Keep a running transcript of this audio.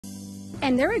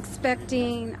And they're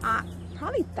expecting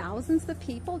probably thousands of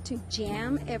people to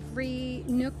jam every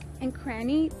nook and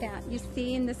cranny that you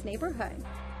see in this neighborhood.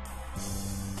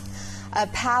 A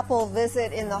papal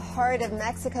visit in the heart of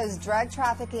Mexico's drug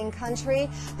trafficking country.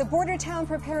 The border town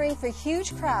preparing for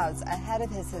huge crowds ahead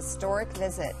of his historic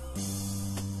visit.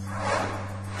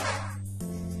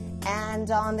 And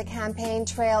on the campaign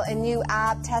trail, a new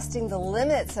app testing the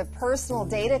limits of personal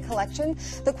data collection.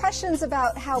 The questions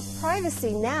about how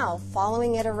privacy now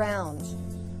following it around.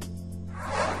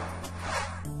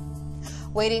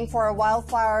 Waiting for a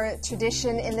wildflower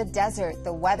tradition in the desert.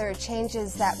 The weather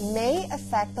changes that may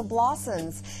affect the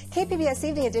blossoms. KPBS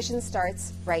Evening Edition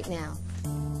starts right now.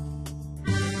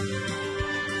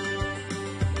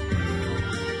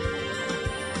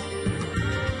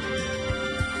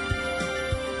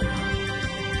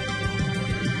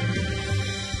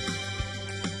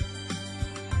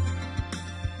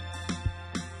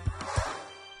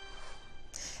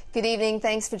 Good evening.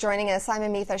 Thanks for joining us. I'm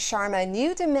Amitha Sharma.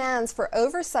 New demands for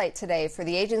oversight today for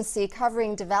the agency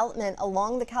covering development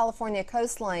along the California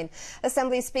coastline.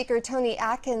 Assembly Speaker Tony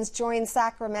Atkins joined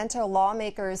Sacramento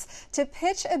lawmakers to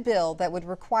pitch a bill that would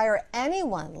require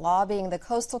anyone lobbying the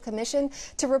Coastal Commission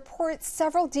to report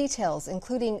several details,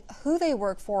 including who they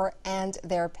work for and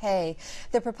their pay.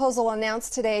 The proposal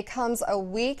announced today comes a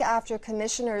week after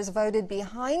commissioners voted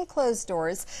behind closed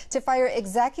doors to fire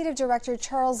Executive Director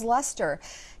Charles Lester.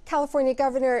 California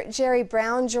Governor Jerry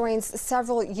Brown joins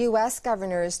several U.S.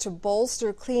 governors to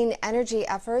bolster clean energy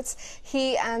efforts.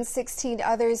 He and 16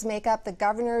 others make up the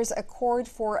Governor's Accord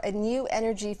for a New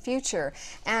Energy Future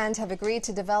and have agreed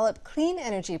to develop clean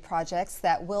energy projects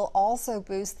that will also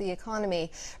boost the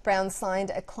economy. Brown signed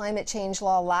a climate change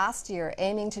law last year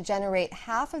aiming to generate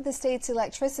half of the state's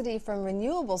electricity from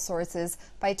renewable sources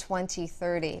by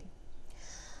 2030.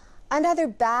 Another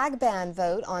bag ban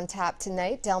vote on tap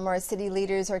tonight. Del Mar city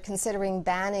leaders are considering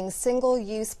banning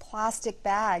single-use plastic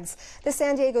bags. The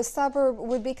San Diego suburb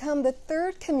would become the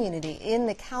third community in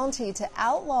the county to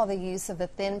outlaw the use of the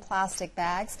thin plastic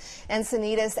bags.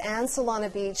 Encinitas and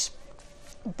Solana Beach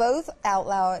both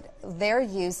outlawed their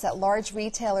use at large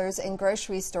retailers and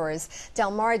grocery stores.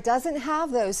 Del Mar doesn't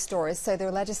have those stores, so their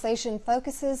legislation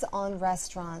focuses on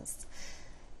restaurants.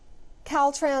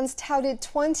 Caltrans touted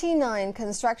 29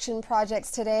 construction projects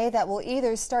today that will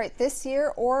either start this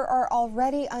year or are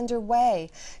already underway.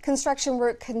 Construction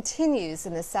work continues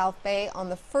in the South Bay on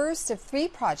the first of 3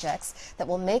 projects that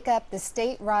will make up the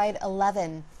State Ride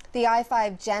 11. The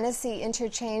I-5 Genesee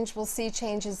interchange will see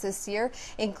changes this year,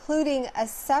 including a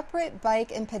separate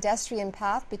bike and pedestrian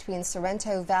path between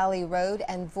Sorrento Valley Road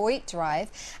and Voigt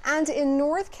Drive. And in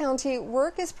North County,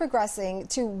 work is progressing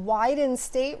to widen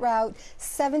State Route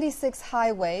 76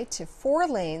 highway to 4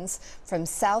 lanes from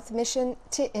South Mission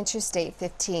to Interstate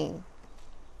 15.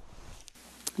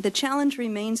 The challenge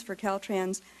remains for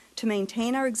Caltrans to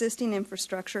maintain our existing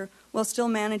infrastructure while still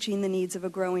managing the needs of a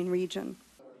growing region.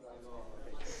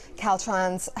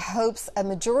 Caltrans hopes a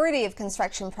majority of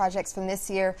construction projects from this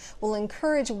year will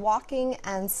encourage walking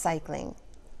and cycling.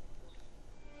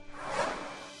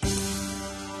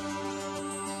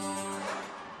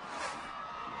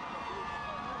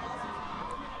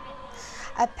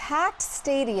 A packed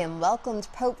stadium welcomed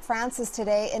Pope Francis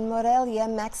today in Morelia,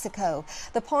 Mexico.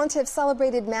 The pontiff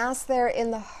celebrated Mass there in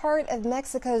the heart of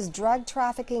Mexico's drug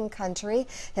trafficking country.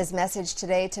 His message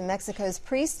today to Mexico's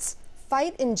priests: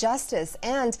 fight injustice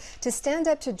and to stand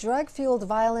up to drug-fueled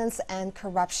violence and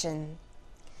corruption.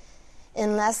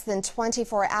 In less than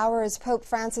 24 hours, Pope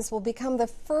Francis will become the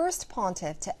first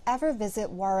pontiff to ever visit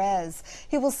Juárez.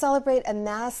 He will celebrate a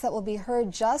Mass that will be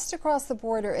heard just across the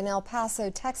border in El Paso,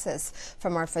 Texas.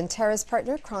 From our Fronteras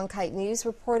partner, Cronkite News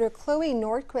reporter Chloe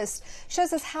Nordquist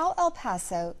shows us how El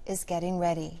Paso is getting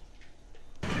ready.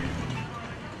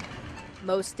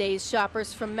 Most days,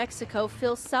 shoppers from Mexico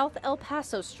fill South El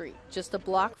Paso Street, just a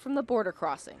block from the border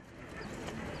crossing.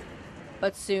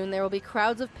 But soon there will be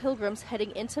crowds of pilgrims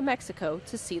heading into Mexico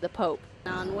to see the Pope.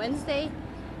 On Wednesday,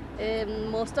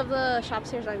 most of the shops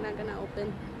here are not going to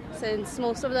open, since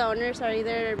most of the owners are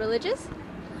either religious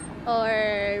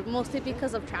or mostly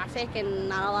because of traffic, and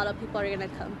not a lot of people are going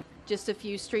to come. Just a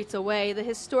few streets away, the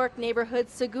historic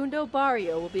neighborhood Segundo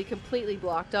Barrio will be completely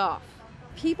blocked off.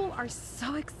 People are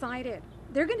so excited.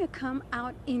 They're going to come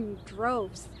out in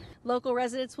droves. Local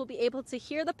residents will be able to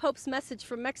hear the Pope's message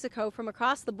from Mexico from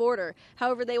across the border.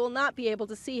 However, they will not be able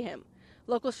to see him.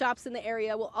 Local shops in the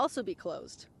area will also be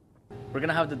closed. We're going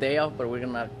to have the day off, but we're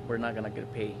not going to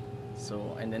get paid.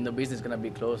 So, and then the business is going to be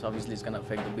closed. Obviously, it's going to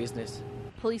affect the business.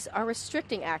 Police are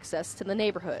restricting access to the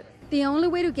neighborhood. The only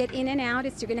way to get in and out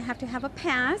is you're going to have a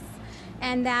pass,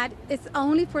 and that is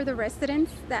only for the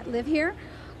residents that live here.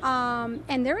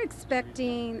 And they're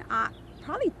expecting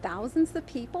probably thousands of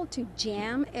people to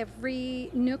jam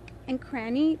every nook and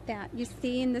cranny that you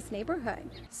see in this neighborhood.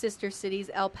 Sister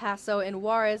cities El Paso and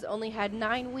Juarez only had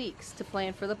 9 weeks to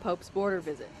plan for the Pope's border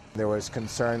visit. There was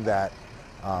concern that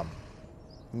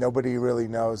nobody really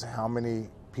knows how many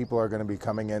people are going to be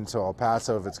coming into El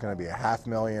Paso, if it's going to be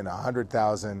 500,000,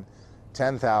 100,000,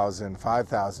 10,000,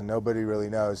 5,000, nobody really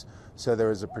knows. So there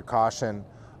was a precaution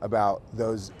about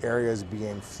those areas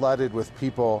being flooded with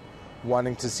people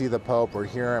wanting to see the Pope or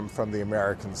hear him from the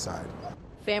American side.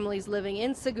 Families living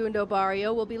in Segundo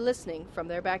Barrio will be listening from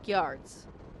their backyards.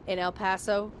 In El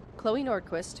Paso, Chloe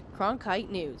Nordquist, Cronkite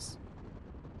News.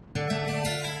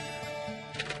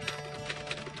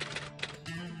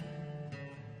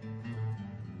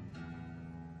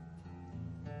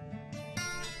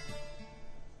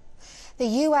 The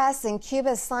U.S. and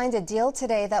Cuba signed a deal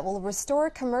today that will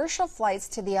restore commercial flights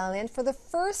to the island for the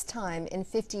first time in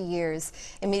 50 years.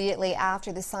 Immediately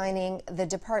after the signing, the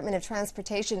Department of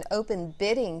Transportation opened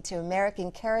bidding to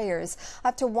American carriers.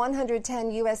 Up to 110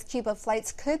 U.S.-Cuba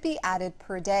flights could be added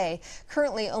per day.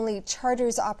 Currently, only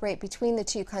charters operate between the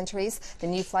two countries. The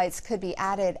new flights could be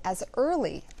added as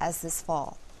early as this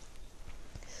fall.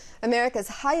 America's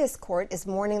highest court is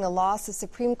mourning the loss of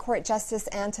Supreme Court Justice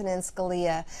Antonin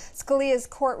Scalia. Scalia's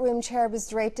courtroom chair was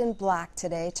draped in black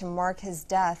today to mark his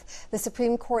death. The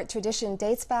Supreme Court tradition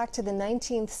dates back to the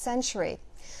 19th century.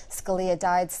 Scalia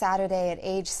died Saturday at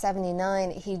age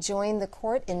 79. He joined the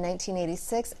court in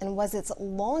 1986 and was its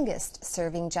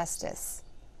longest-serving justice.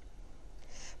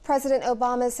 President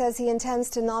Obama says he intends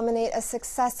to nominate a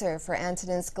successor for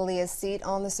Antonin Scalia's seat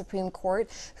on the Supreme Court,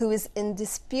 who is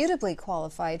indisputably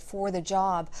qualified for the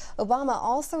job. Obama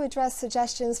also addressed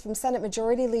suggestions from Senate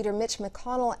Majority Leader Mitch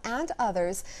McConnell and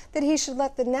others that he should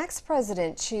let the next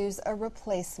president choose a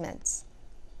replacement.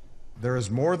 There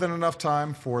is more than enough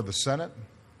time for the Senate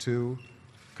to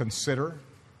consider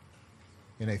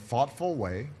in a thoughtful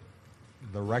way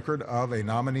the record of a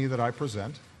nominee that I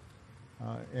present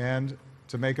and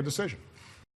to make a decision.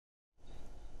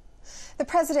 The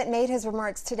president made his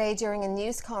remarks today during a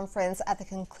news conference at the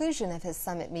conclusion of his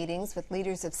summit meetings with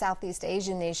leaders of Southeast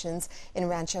Asian nations in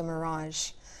Rancho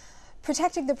Mirage.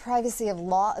 Protecting the privacy of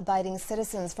law-abiding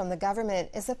citizens from the government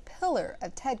is a pillar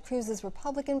of Ted Cruz's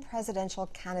Republican presidential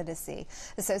candidacy.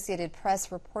 Associated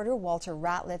Press reporter Walter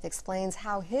Ratliff explains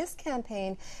how his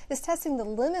campaign is testing the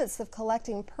limits of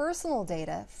collecting personal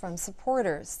data from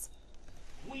supporters.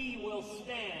 We will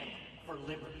stand for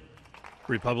liberty.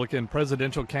 Republican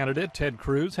presidential candidate Ted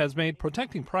Cruz has made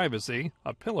protecting privacy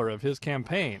a pillar of his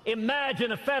campaign.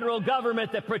 Imagine a federal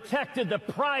government that protected the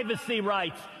privacy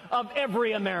rights of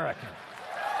every American.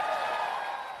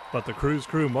 But the Cruz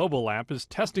Crew mobile app is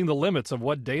testing the limits of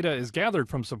what data is gathered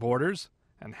from supporters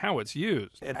and how it's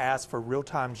used. It asks for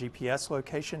real-time GPS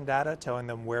location data telling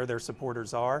them where their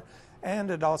supporters are,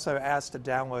 and it also asks to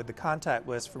download the contact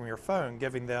list from your phone,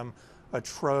 giving them a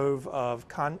trove of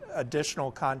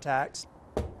additional contacts.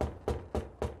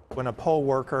 When a poll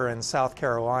worker in South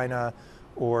Carolina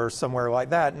or somewhere like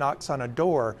that knocks on a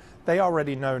door, they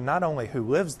already know not only who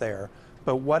lives there,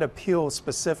 but what appeals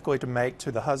specifically to make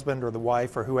to the husband or the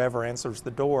wife or whoever answers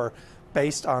the door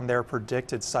based on their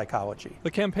predicted psychology.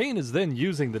 The campaign is then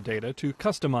using the data to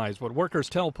customize what workers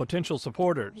tell potential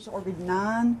supporters. He's ordered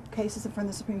 9 cases in front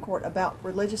of the Supreme Court about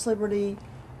religious liberty,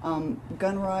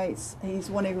 gun rights. He's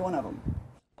won every one of them.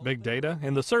 Big data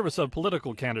in the service of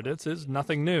political candidates is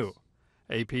nothing new.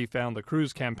 AP found the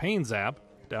Cruz Campaigns app,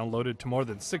 downloaded to more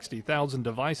than 60,000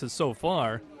 devices so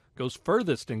far, goes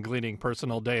furthest in gleaning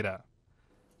personal data.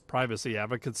 Privacy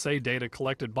advocates say data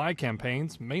collected by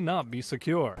campaigns may not be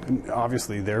secure. And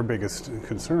obviously, their biggest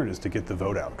concern is to get the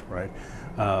vote out, right?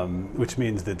 Which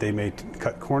means that they may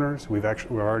cut corners. We've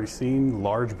already seen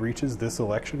large breaches this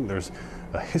election. There's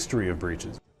a history of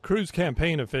breaches. Cruz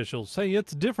campaign officials say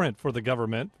it's different for the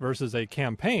government versus a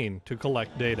campaign to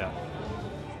collect data.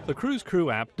 The Cruz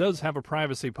Crew app does have a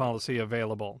privacy policy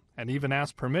available and even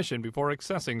asks permission before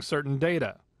accessing certain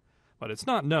data. But it's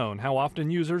not known how often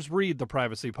users read the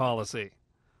privacy policy.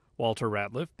 Walter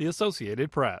Ratliff, The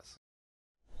Associated Press.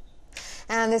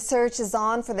 And the search is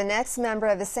on for the next member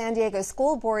of the San Diego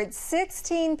School Board.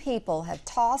 16 people have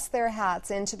tossed their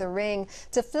hats into the ring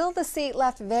to fill the seat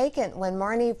left vacant when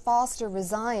Marne Foster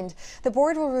resigned. The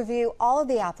board will review all of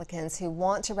the applicants who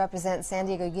want to represent San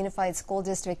Diego Unified School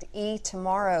District E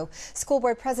tomorrow. School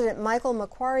Board President Michael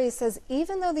McQuarrie says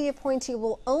even though the appointee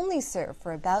will only serve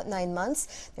for about 9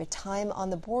 months, their time on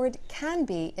the board can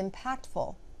be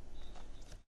impactful.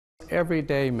 Every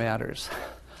day matters.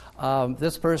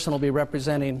 This person will be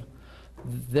representing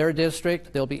their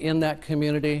district. They'll be in that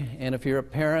community. And if you're a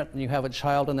parent and you have a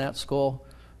child in that school,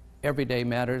 every day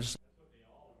matters.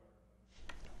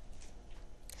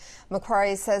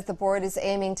 McQuarrie says the board is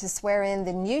aiming to swear in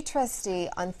the new trustee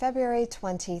on February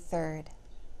 23rd.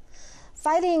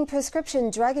 Fighting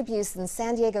prescription drug abuse in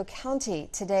San Diego County.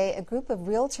 Today, a group of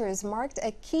realtors marked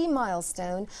a key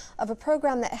milestone of a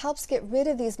program that helps get rid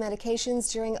of these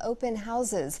medications during open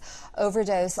houses.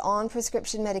 Overdose on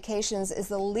prescription medications is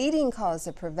the leading cause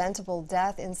of preventable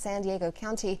death in San Diego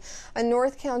County. A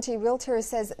North County realtor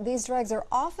says these drugs are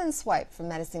often swiped from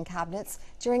medicine cabinets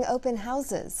during open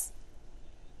houses.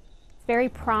 Very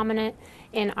prominent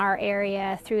in our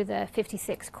area through the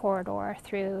 56 corridor,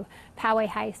 through Poway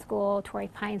High School, Torrey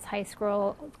Pines High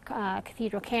School,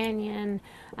 Cathedral Canyon,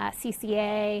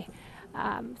 CCA.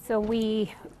 So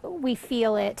we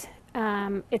feel it.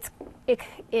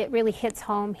 It really hits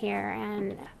home here,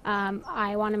 and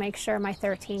I want to make sure my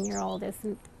 13-year-old is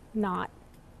not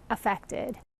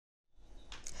affected.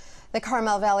 The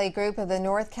Carmel Valley Group of the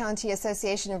North County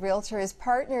Association of Realtors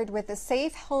partnered with the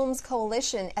Safe Homes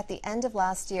Coalition at the end of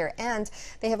last year, and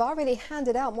they have already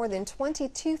handed out more than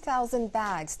 22,000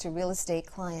 bags to real estate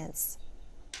clients.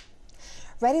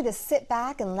 Ready to sit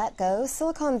back and let go?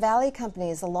 Silicon Valley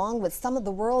companies, along with some of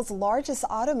the world's largest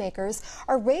automakers,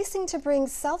 are racing to bring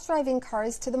self-driving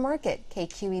cars to the market.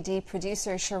 KQED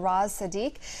producer Shiraz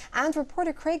Sadiq and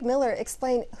reporter Craig Miller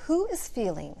explain who is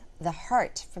feeling the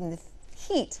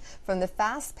heat from the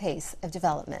fast pace of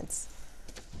developments.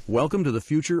 Welcome to the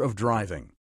future of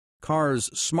driving. Cars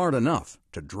smart enough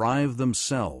to drive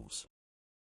themselves.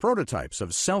 Prototypes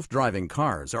of self-driving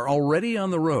cars are already on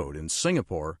the road in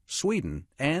Singapore, Sweden,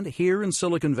 and here in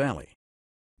Silicon Valley.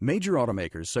 Major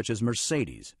automakers such as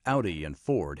Mercedes, Audi, and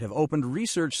Ford have opened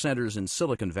research centers in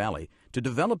Silicon Valley to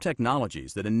develop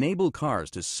technologies that enable cars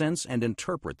to sense and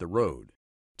interpret the road.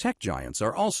 Tech giants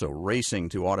are also racing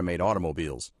to automate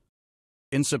automobiles.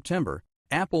 In September,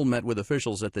 Apple met with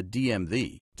officials at the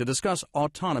DMV to discuss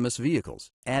autonomous vehicles,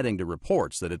 adding to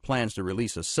reports that it plans to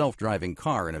release a self-driving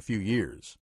car in a few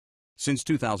years. Since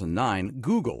 2009,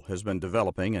 Google has been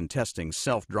developing and testing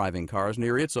self-driving cars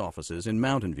near its offices in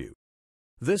Mountain View.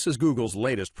 This is Google's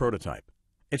latest prototype.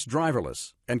 It's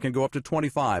driverless and can go up to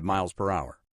 25 miles per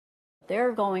hour.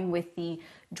 They're going with the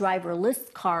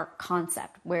driverless car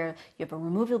concept, where you have a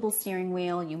removable steering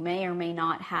wheel, you may or may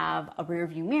not have a rear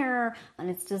view mirror, and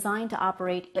it's designed to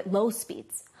operate at low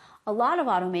speeds. A lot of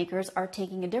automakers are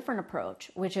taking a different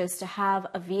approach, which is to have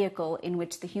a vehicle in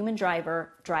which the human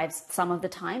driver drives some of the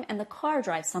time and the car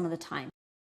drives some of the time.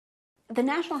 The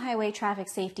National Highway Traffic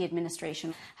Safety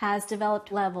Administration has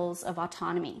developed levels of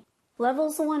autonomy.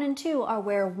 Levels 1 and 2 are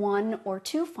where 1 or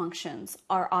 2 functions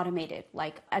are automated,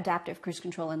 like adaptive cruise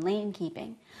control and lane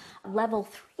keeping. Level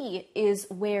 3 is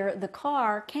where the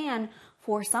car can,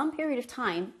 for some period of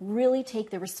time, really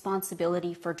take the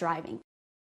responsibility for driving.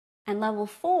 And level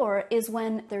 4 is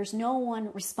when there's no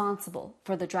one responsible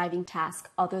for the driving task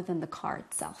other than the car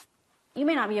itself. You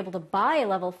may not be able to buy a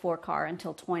level 4 car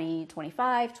until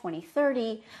 2025,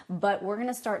 2030, but we're going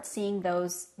to start seeing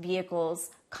those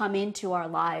vehicles come into our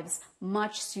lives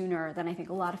much sooner than I think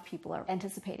a lot of people are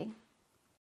anticipating.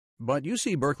 But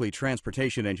UC Berkeley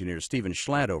transportation engineer Stephen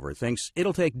Schladover thinks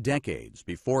it'll take decades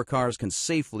before cars can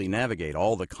safely navigate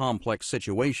all the complex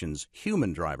situations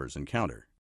human drivers encounter.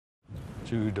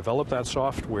 To develop that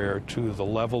software to the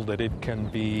level that it can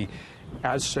be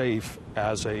as safe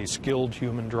as a skilled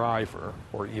human driver,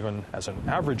 or even as an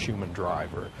average human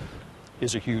driver,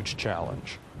 is a huge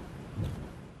challenge.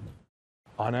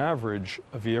 On average,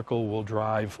 a vehicle will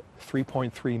drive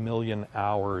 3.3 million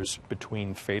hours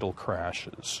between fatal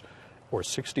crashes, or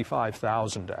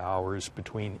 65,000 hours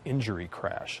between injury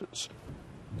crashes.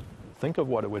 Think of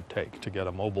what it would take to get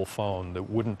a mobile phone that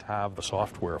wouldn't have the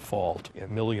software fault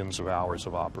in millions of hours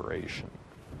of operation.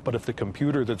 But if the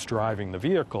computer that's driving the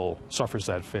vehicle suffers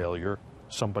that failure,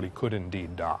 somebody could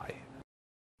indeed die.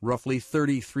 Roughly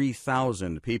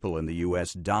 33,000 people in the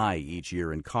U.S. die each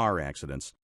year in car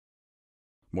accidents.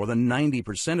 More than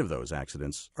 90% of those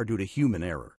accidents are due to human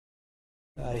error.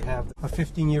 I have a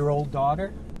 15-year-old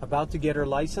daughter about to get her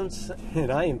license,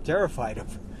 and I am terrified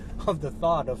of the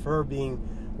thought of her being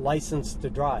licensed to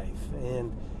drive.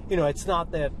 And, you know, it's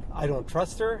not that I don't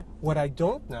trust her. What I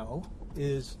don't know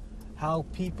is how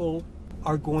people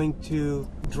are going to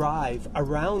drive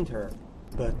around her.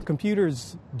 But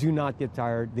computers do not get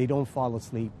tired. They don't fall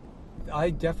asleep. I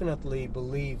definitely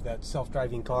believe that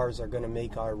self-driving cars are going to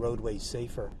make our roadways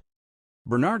safer.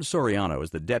 Bernard Soriano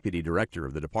is the Deputy Director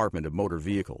of the Department of Motor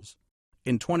Vehicles.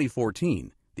 In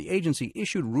 2014, the agency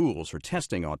issued rules for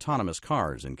testing autonomous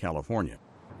cars in California.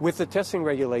 With the testing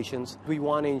regulations, we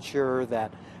want to ensure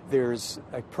that there's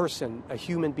a person, a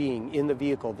human being in the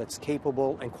vehicle that's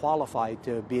capable and qualified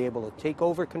to be able to take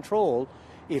over control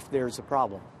if there's a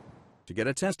problem. To get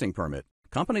a testing permit,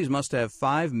 companies must have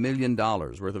 $5 million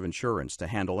worth of insurance to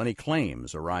handle any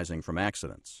claims arising from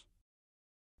accidents.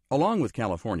 Along with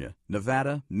California,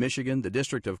 Nevada, Michigan, the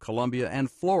District of Columbia,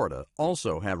 and Florida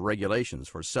also have regulations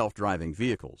for self-driving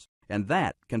vehicles, and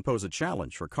that can pose a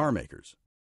challenge for car makers.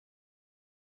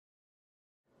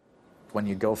 When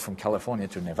you go from California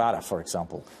to Nevada, for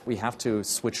example, we have to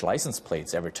switch license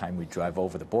plates every time we drive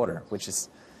over the border, which is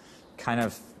kind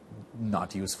of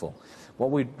not useful.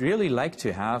 What we'd really like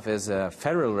to have is a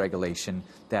federal regulation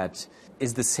that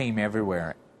is the same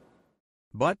everywhere.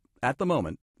 But at the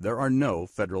moment, there are no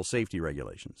federal safety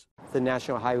regulations. The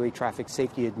National Highway Traffic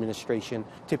Safety Administration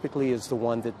typically is the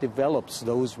one that develops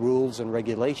those rules and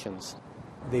regulations.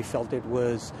 They felt it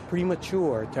was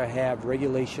premature to have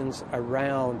regulations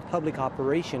around public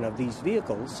operation of these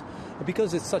vehicles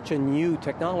because it's such a new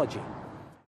technology.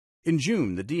 In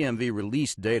June, the DMV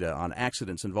released data on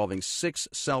accidents involving 6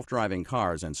 self-driving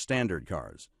cars and standard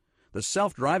cars. The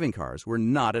self-driving cars were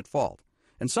not at fault,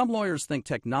 and some lawyers think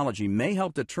technology may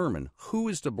help determine who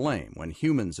is to blame when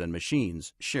humans and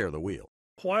machines share the wheel.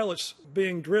 While it's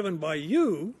being driven by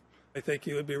you, I think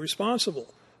you would be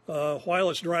responsible. While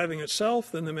it's driving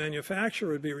itself, then the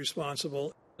manufacturer would be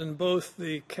responsible. In both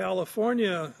the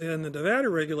California and the Nevada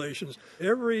regulations,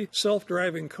 every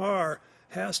self-driving car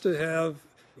has to have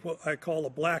what I call a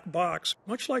black box,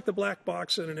 much like the black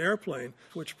box in an airplane,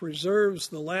 which preserves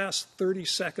the last 30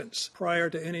 seconds prior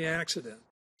to any accident.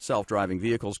 Self-driving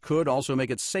vehicles could also make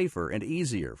it safer and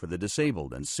easier for the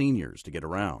disabled and seniors to get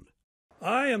around.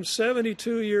 I am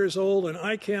 72 years old and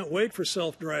I can't wait for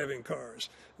self-driving cars.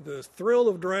 The thrill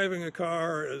of driving a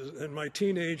car in my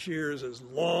teenage years is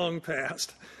long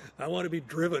past. I want to be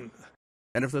driven.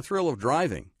 And if the thrill of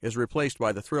driving is replaced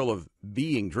by the thrill of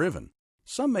being driven,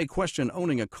 some may question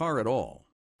owning a car at all.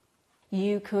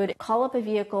 You could call up a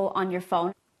vehicle on your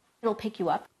phone. It'll pick you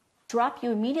up, drop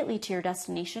you immediately to your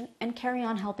destination, and carry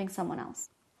on helping someone else.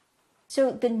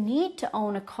 So the need to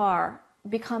own a car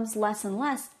becomes less and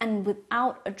less, and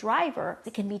without a driver,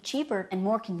 it can be cheaper and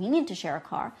more convenient to share a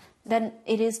car than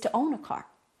it is to own a car.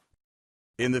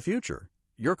 In the future,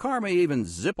 your car may even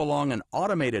zip along an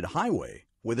automated highway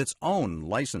with its own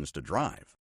license to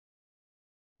drive.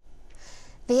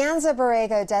 The Anza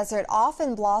Borrego Desert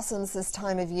often blossoms this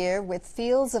time of year with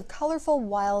fields of colorful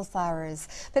wildflowers.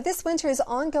 But this winter's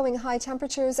ongoing high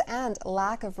temperatures and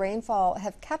lack of rainfall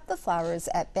have kept the flowers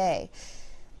at bay.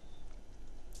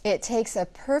 It takes a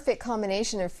perfect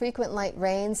combination of frequent light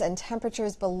rains and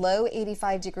temperatures below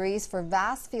 85 degrees for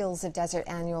vast fields of desert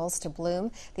annuals to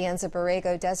bloom. The Anza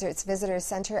Borrego Desert's Visitor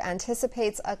Center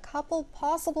anticipates a couple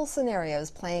possible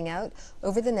scenarios playing out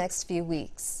over the next few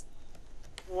weeks.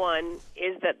 One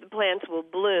is that the plants will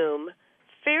bloom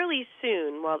fairly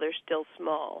soon while they're still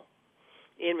small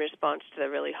in response to the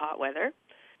really hot weather.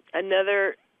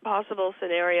 Another possible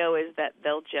scenario is that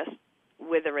they'll just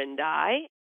wither and die.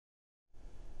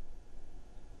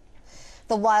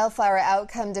 The wildflower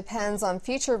outcome depends on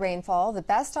future rainfall. The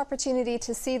best opportunity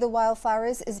to see the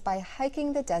wildflowers is by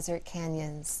hiking the desert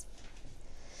canyons.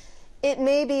 It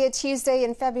may be a Tuesday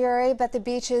in February, but the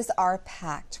beaches are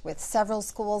packed, with several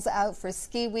schools out for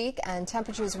ski week and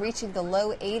temperatures reaching the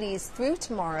low 80s through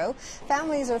tomorrow.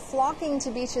 Families are flocking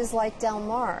to beaches like Del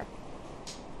Mar.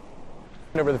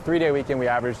 Over the 3-day weekend, we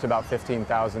averaged about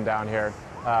 15,000 down here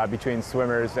between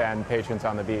swimmers and patrons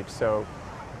on the beach. So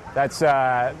that's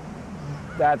a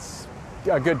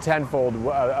good tenfold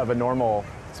of a normal,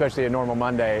 especially a normal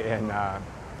Monday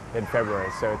in February.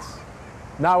 So it's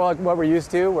not what we're used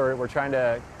to. We're trying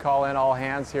to call in all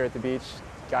hands here at the beach,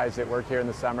 guys that work here in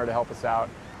the summer to help us out.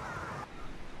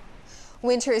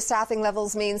 Winter staffing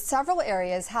levels mean several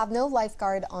areas have no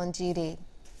lifeguard on duty.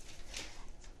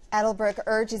 Edelbrook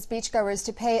urges beachgoers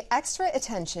to pay extra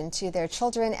attention to their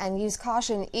children and use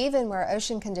caution even where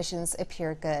ocean conditions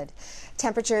appear good.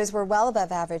 Temperatures were well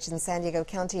above average in San Diego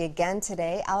County again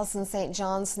today. Allison St.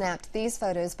 John snapped these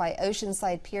photos by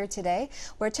Oceanside Pier today,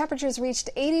 where temperatures reached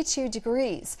 82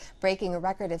 degrees, breaking a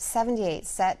record of 78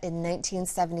 set in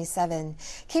 1977.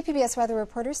 KPBS weather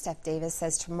reporter Steph Davis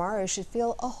says tomorrow should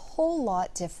feel a whole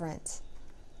lot different.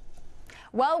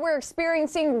 Well, we're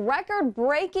experiencing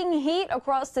record-breaking heat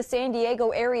across the San Diego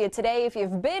area today. If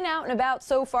you've been out and about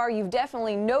so far, you've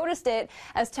definitely noticed it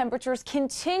as temperatures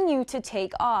continue to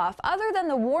take off. Other than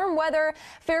the warm weather,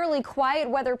 fairly quiet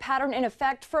weather pattern in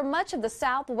effect for much of the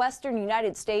southwestern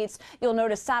United States. You'll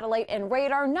notice satellite and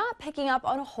radar not picking up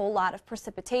on a whole lot of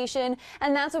precipitation,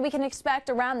 and that's what we can expect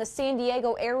around the San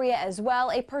Diego area as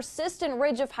well. A persistent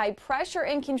ridge of high pressure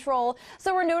in control,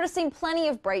 so we're noticing plenty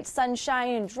of bright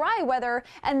sunshine and dry weather,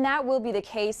 and that will be the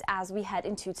case as we head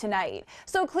into tonight.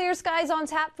 So clear skies on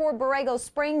tap for Borrego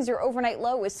Springs. Your overnight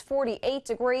low is 48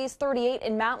 degrees, 38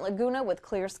 in Mount Laguna with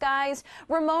clear skies.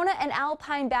 Ramona and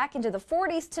Alpine back into the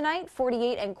 40s tonight,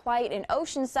 48 and quiet in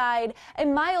Oceanside. A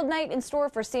mild night in store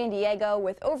for San Diego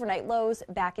with overnight lows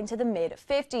back into the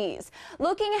mid-50s.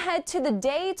 Looking ahead to the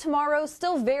day tomorrow,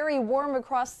 still very warm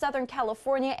across Southern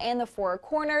California and the Four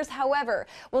Corners. However,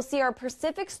 we'll see our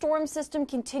Pacific storm system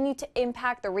continue to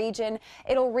impact the region.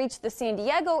 It'll reach the San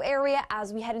Diego area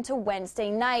as we head into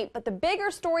Wednesday night. But the bigger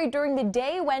story during the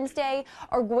day Wednesday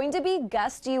are going to be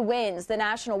gusty winds. The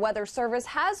National Weather Service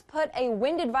has put a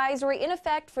wind advisory in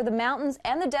effect for the mountains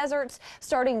and the deserts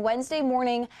starting Wednesday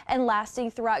morning and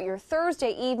lasting throughout your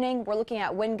Thursday evening. We're looking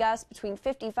at wind gusts between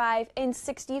 55 and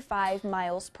 65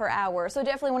 miles per hour. So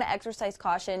definitely want to exercise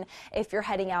caution if you're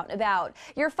heading out and about.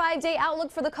 Your 5-day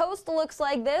outlook for the coast looks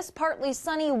like this. Partly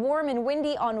sunny, warm and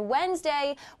windy on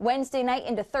Wednesday. Wednesday night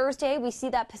into Thursday, we see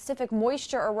that Pacific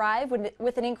moisture arrive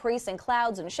with an increase in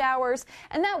clouds and showers,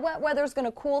 and that wet weather is going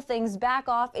to cool things back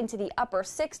off into the upper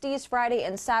 60s Friday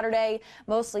and Saturday.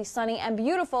 Mostly sunny and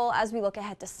beautiful as we look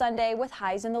ahead to Sunday with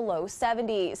highs in the low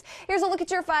 70s. Here's a look at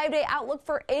your 5-day outlook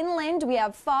for inland. We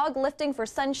have fog lifting for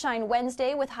sunshine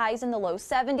Wednesday with highs in the low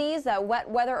 70s. That wet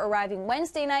weather arriving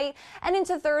Wednesday night and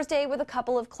into Thursday with a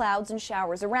couple of clouds and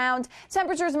showers around.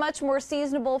 Temperatures much more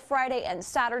seasonable Friday and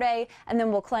Saturday, and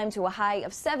then we'll climb to a high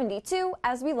of 72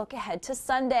 as we look ahead to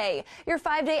Sunday. Your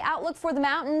 5-day outlook for the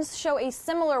mountains show a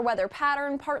similar weather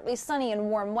pattern. Partly sunny and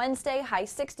warm Wednesday, high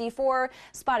 64.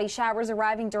 Spotty showers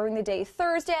arriving during the day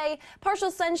Thursday.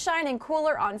 Partial sunshine and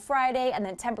cooler on Friday, and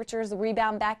then temperatures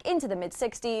rebound back into the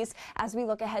mid-60s as we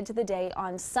look ahead to the day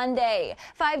on Sunday.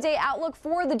 5-day outlook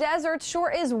for the desert.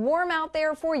 Sure is warm out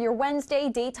there for your Wednesday.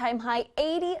 Daytime high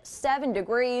 87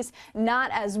 degrees.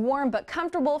 Not as warm but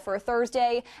comfortable for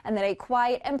Thursday, and then a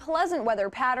quiet and pleasant weather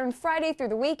pattern Friday through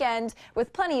the weekend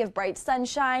with plenty of bright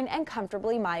sunshine and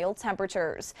comfortably mild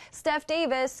temperatures. Steph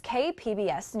Davis,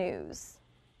 KPBS News.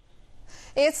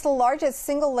 It's the largest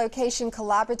single location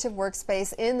collaborative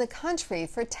workspace in the country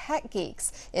for tech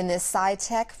geeks. In this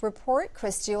SciTech report,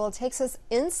 Chris Jewell takes us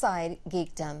inside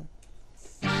geekdom.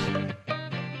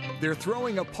 They're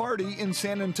throwing a party in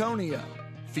San Antonio.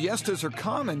 Fiestas are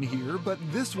common here, but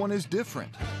this one is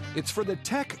different. It's for the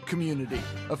tech community,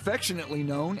 affectionately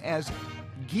known as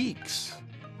geeks.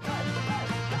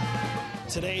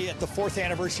 Today, at the 4th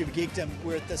anniversary of Geekdom,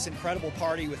 we're at this incredible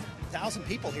party with 1,000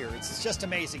 people here. It's just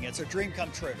amazing. It's a dream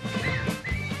come true.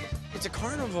 It's a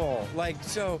carnival.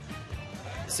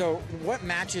 So what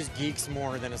matches geeks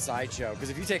more than a sideshow? Because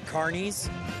if you take carnies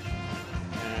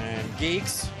and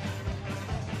geeks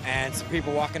and some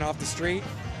people walking off the street,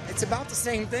 it's about the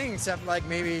same thing, except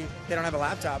maybe they don't have a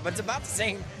laptop, but it's about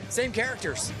the same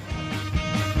characters.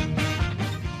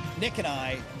 Nick and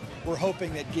I were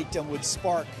hoping that Geekdom would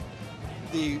spark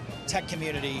the tech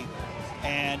community,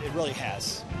 and it really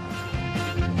has.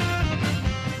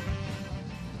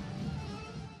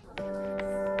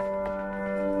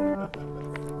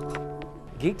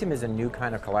 Geekdom is a new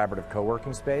kind of collaborative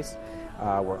co-working space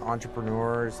where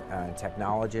entrepreneurs and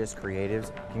technologists,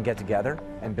 creatives can get together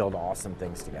and build awesome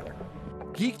things together.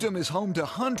 Geekdom is home to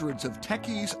hundreds of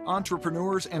techies,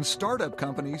 entrepreneurs, and startup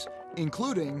companies,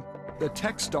 including the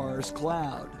Techstars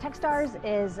Cloud. Techstars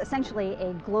is essentially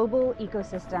a global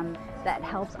ecosystem that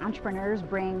helps entrepreneurs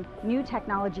bring new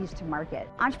technologies to market.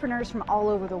 Entrepreneurs from all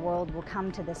over the world will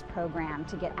come to this program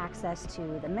to get access to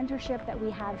the mentorship that we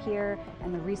have here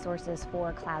and the resources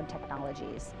for cloud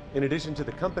technologies. In addition to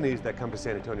the companies that come to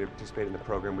San Antonio to participate in the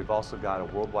program, we've also got a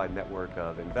worldwide network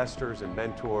of investors and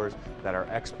mentors that are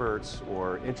experts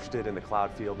or interested in the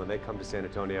cloud field, and they come to San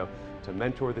Antonio to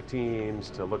mentor the teams,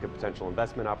 to look at potential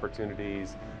investment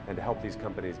opportunities, and to help these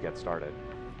companies get started.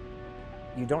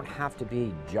 You don't have to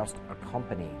be just a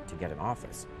company to get an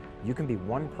office. You can be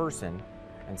one person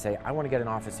and say, I want to get an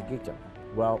office at Geekdom.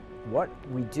 Well, what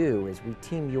we do is we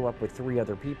team you up with 3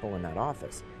 other people in that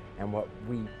office. And what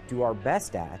we do our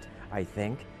best at, I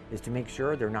think, is to make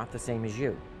sure they're not the same as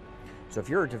you. So if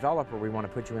you're a developer, we want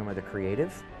to put you in with a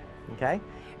creative, okay?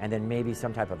 And then maybe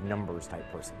some type of numbers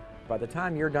type person. By the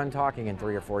time you're done talking in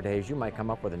 3 or 4 days, you might come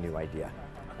up with a new idea.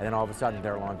 And then all of a sudden,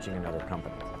 they're launching another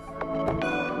company.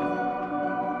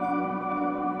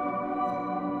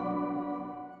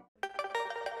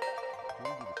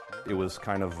 It was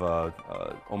kind of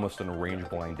almost an arranged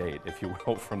blind date, if you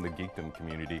will, from the Geekdom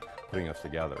community putting us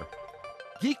together.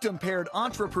 Geekdom paired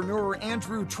entrepreneur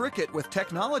Andrew Trickett with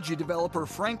technology developer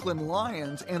Franklin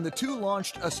Lyons, and the two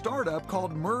launched a startup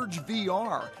called Merge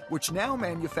VR, which now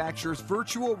manufactures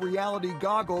virtual reality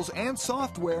goggles and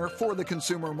software for the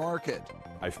consumer market.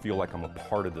 I feel like I'm a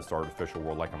part of this artificial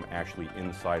world, like I'm actually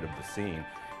inside of the scene.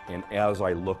 And as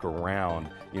I look around,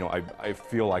 you know, I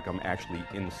feel like I'm actually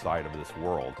inside of this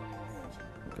world.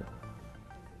 Okay.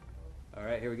 All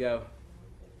right, here we go.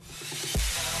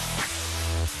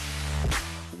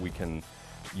 We can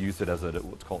use it as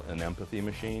what's called an empathy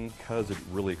machine because it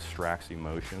really extracts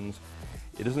emotions.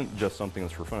 It isn't just something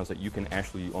that's for fun, it's that you can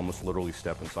actually almost literally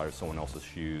step inside of someone else's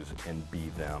shoes and be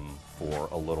them for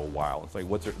a little while. It's like,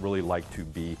 what's it really like to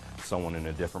be someone in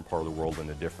a different part of the world, in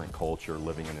a different culture,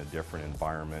 living in a different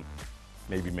environment,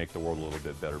 maybe make the world a little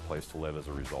bit better place to live as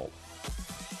a result.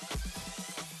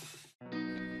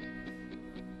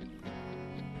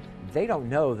 They don't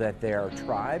know that their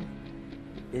tribe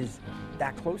is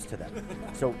that close to them.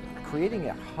 So creating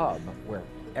a hub where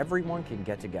everyone can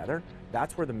get together,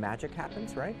 that's where the magic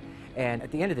happens, right? And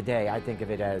at the end of the day, I think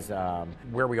of it as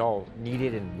where we all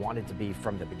needed and wanted to be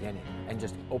from the beginning. And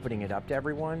just opening it up to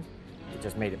everyone, it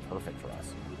just made it perfect for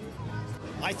us.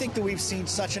 I think that we've seen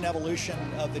such an evolution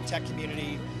of the tech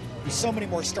community. There's so many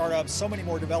more startups, so many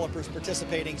more developers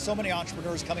participating, so many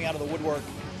entrepreneurs coming out of the woodwork.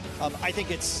 I think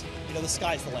it's, you know, the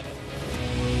sky's the limit.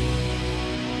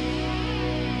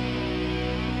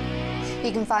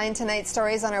 You can find tonight's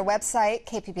stories on our website,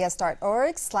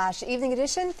 kpbs.org/evening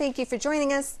edition. Thank you for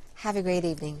joining us. Have a great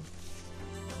evening.